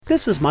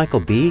This is Michael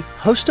B.,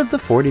 host of the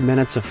 40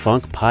 Minutes of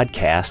Funk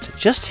podcast,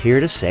 just here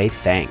to say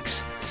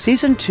thanks.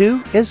 Season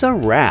 2 is a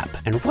wrap,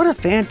 and what a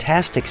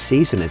fantastic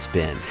season it's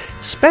been.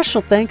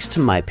 Special thanks to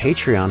my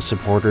Patreon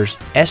supporters,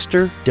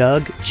 Esther,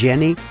 Doug,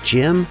 Jenny,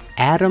 Jim,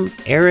 Adam,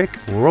 Eric,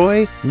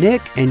 Roy,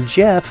 Nick, and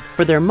Jeff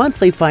for their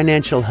monthly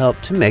financial help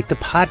to make the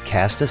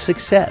podcast a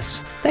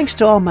success. Thanks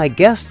to all my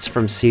guests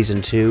from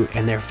Season 2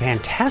 and their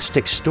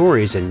fantastic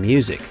stories and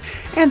music.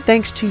 And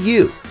thanks to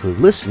you who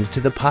listened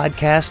to the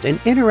podcast and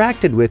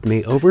interacted with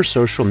me over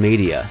social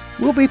media.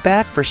 We'll be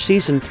back for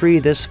Season 3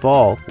 this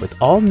fall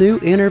with all new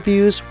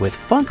interviews with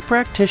funk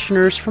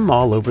practitioners from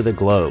all over the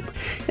globe.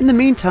 In the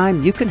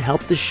meantime, you can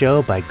help the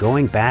show by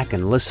going back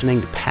and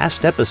listening to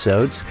past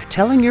episodes,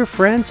 telling your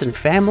friends and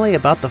family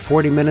about the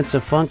 40 Minutes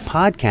of Funk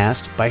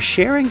podcast by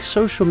sharing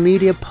social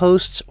media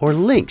posts or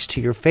links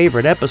to your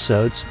favorite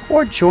episodes,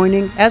 or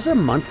joining as a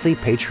monthly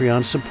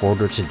Patreon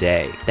supporter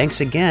today.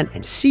 Thanks again,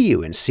 and see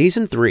you in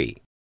Season 3.